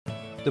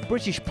The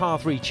British Par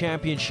 3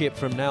 Championship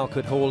from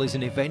Nailcote Hall is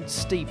an event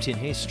steeped in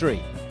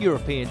history.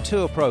 European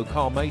Tour pro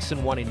Carl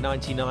Mason won in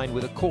 '99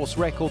 with a course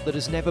record that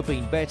has never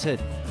been bettered.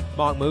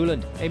 Mark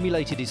Mouland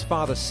emulated his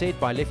father Sid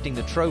by lifting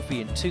the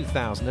trophy in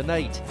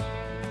 2008.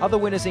 Other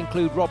winners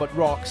include Robert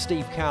Rock,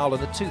 Steve Cowell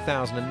and the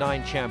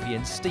 2009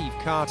 champion Steve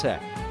Carter.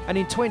 And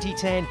in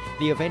 2010,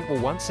 the event will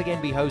once again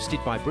be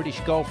hosted by British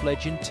golf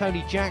legend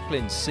Tony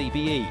Jacklin's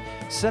CBE,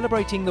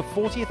 celebrating the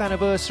 40th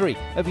anniversary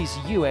of his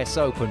US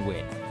Open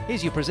win.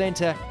 Here's your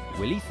presenter,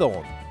 Willie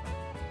Thorne.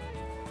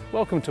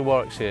 Welcome to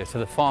Warwickshire to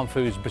the Farm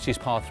Foods British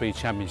Par 3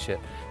 Championship.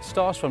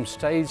 Stars from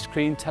stage,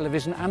 screen,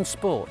 television and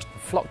sport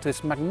flock to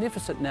this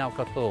magnificent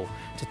Nailcote Hall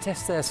to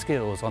test their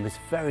skills on this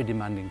very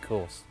demanding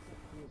course.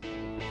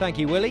 Thank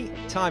you, Willie.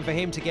 Time for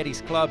him to get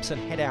his clubs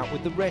and head out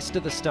with the rest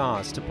of the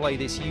stars to play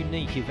this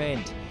unique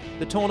event.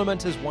 The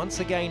tournament has once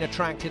again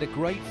attracted a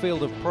great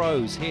field of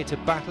pros here to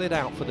battle it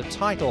out for the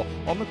title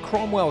on the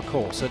Cromwell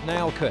course at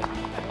Nailcote.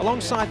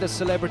 Alongside the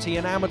celebrity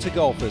and amateur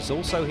golfers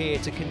also here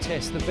to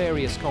contest the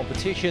various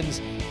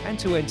competitions and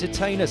to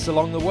entertain us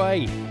along the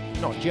way,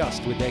 not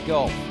just with their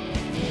golf.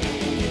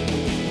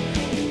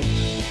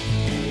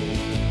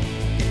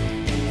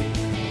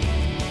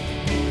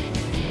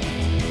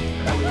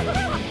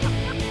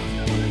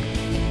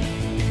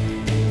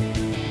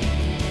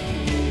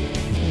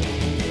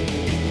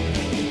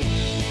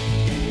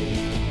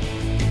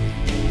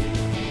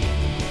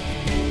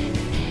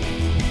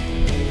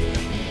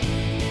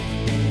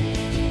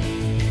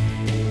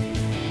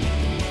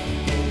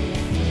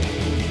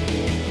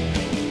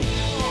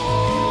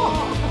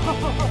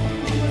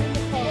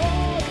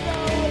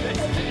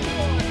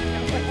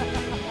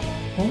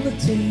 On the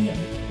tee,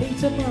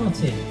 Peter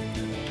Martin.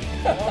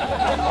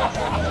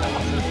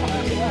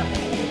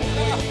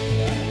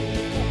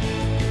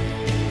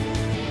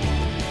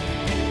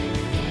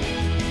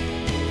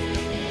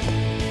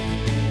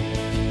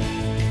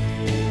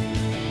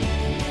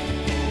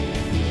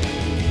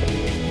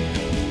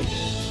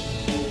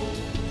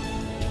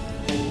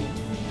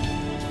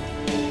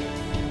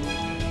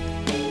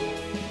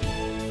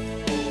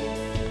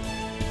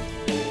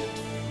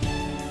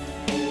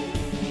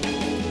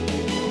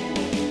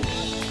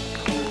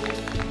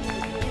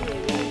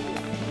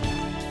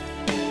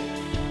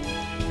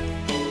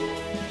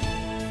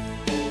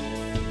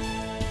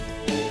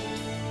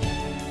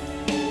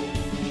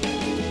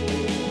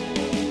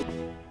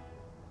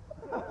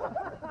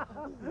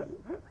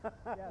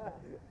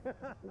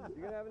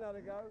 You gonna have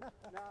another go?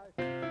 No.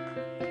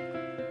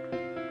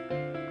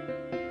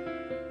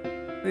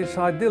 It's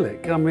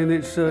idyllic. I mean,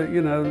 it's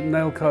you know,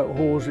 Nailcote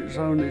Hall's it's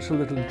a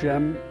little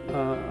gem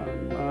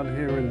out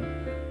here in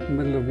the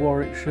middle of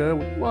Warwickshire.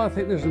 Well, I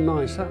think there's a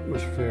nice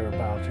atmosphere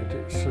about it.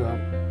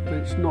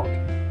 It's not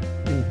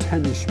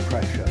intense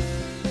pressure.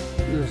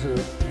 There's an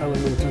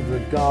element of the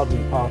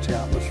garden party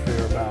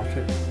atmosphere about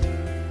it.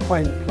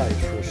 Quaint place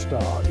for a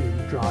start. You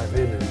drive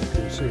in and you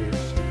can see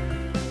it's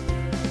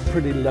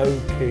pretty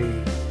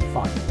low-key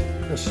fun.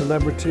 The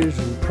celebrities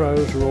and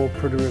pros are all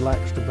pretty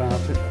relaxed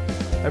about it.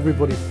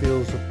 Everybody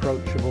feels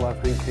approachable, I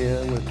think, here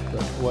with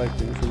the way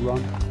things are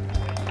run.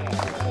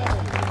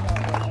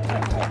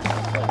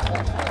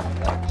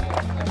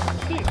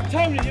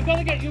 Tony, you've got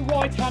to get your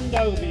right hand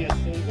over you.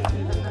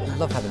 I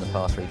love having the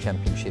Par 3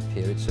 Championship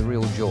here. It's a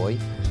real joy,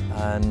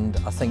 and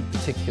I think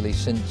particularly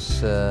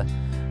since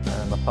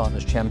my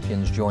partner's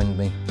champions joined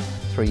me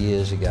 3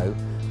 years ago,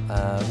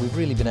 we've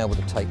really been able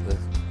to take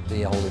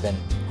the whole event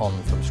on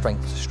from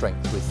strength to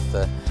strength with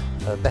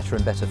a better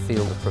and better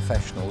field of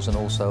professionals and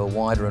also a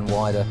wider and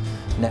wider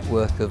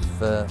network of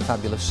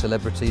fabulous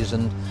celebrities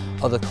and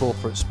other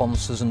corporate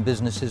sponsors and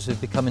businesses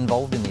who've become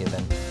involved in the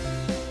event.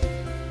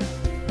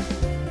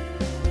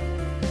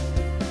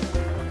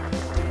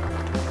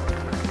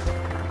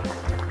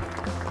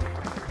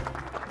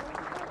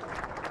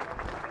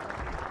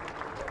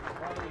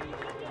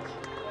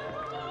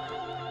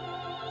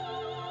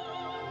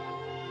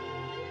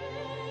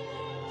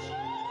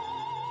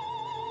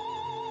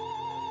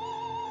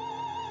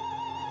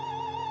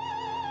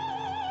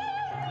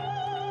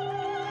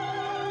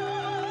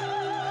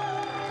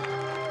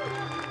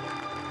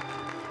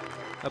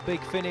 A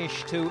big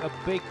finish to a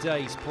big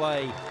day's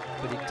play,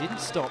 but it didn't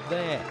stop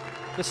there.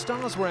 The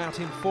stars were out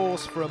in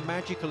force for a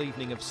magical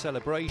evening of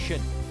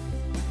celebration.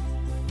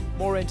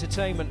 More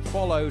entertainment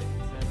followed,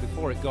 and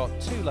before it got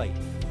too late,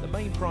 the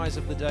main prize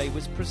of the day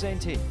was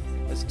presented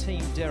as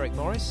Team Derek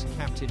Morris,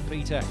 Captain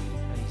Peter,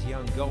 and his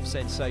young golf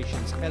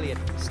sensations Elliot,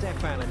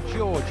 Stefan and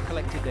George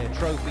collected their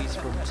trophies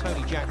from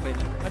Tony Jacklin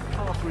and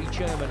Par 3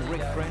 chairman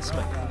Rick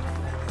Pressman.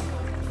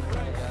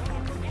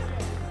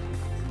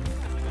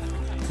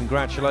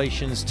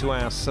 Congratulations to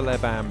our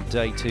Celebam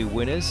Day 2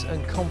 winners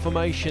and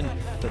confirmation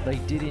that they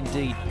did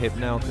indeed pip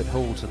Nailcote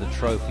Hall to the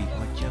trophy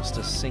by just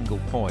a single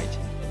point.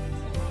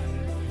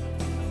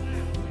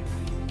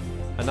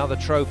 Another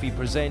trophy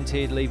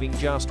presented, leaving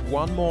just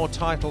one more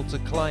title to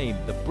claim,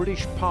 the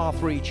British Par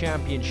 3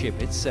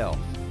 Championship itself.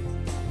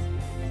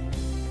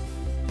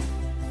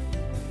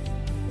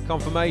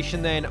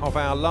 Confirmation then of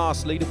our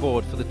last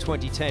leaderboard for the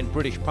 2010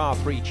 British Par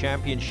 3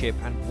 Championship,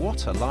 and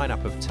what a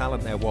lineup of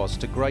talent there was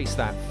to grace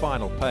that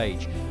final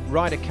page.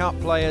 Ryder Cup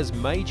players,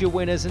 major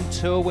winners and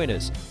tour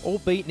winners, all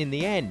beaten in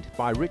the end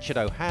by Richard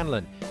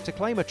O'Hanlon to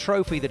claim a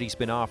trophy that he's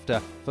been after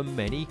for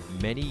many,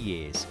 many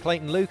years.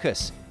 Clayton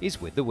Lucas is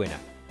with the winner.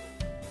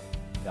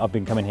 I've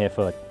been coming here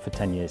for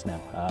 10 years now.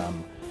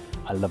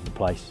 I love the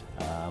place.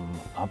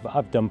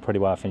 I've done pretty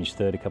well. I finished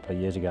third a couple of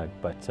years ago,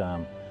 but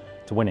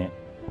to win it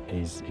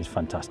is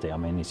fantastic. I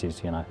mean, this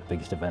is, you know, the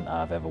biggest event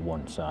I've ever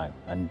won. So,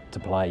 and to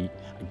play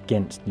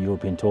against the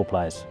European Tour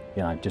players,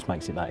 you know, just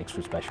makes it that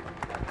extra special.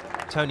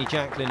 Tony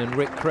Jacklin and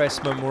Rick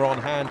Cressman were on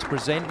hand to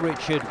present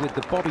Richard with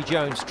the Bobby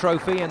Jones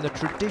Trophy and the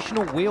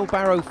traditional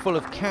wheelbarrow full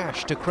of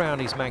cash to crown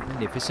his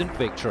magnificent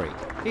victory.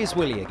 Here's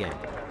Willie again.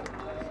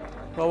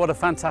 Well, what a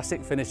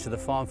fantastic finish to the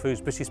Farm Foods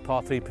British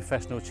Par 3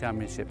 Professional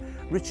Championship.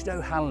 Richard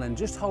O'Hanlon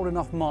just holding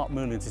off Mark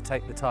Moulin to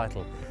take the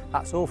title.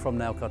 That's all from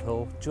Nailcote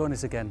Hall. Join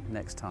us again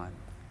next time.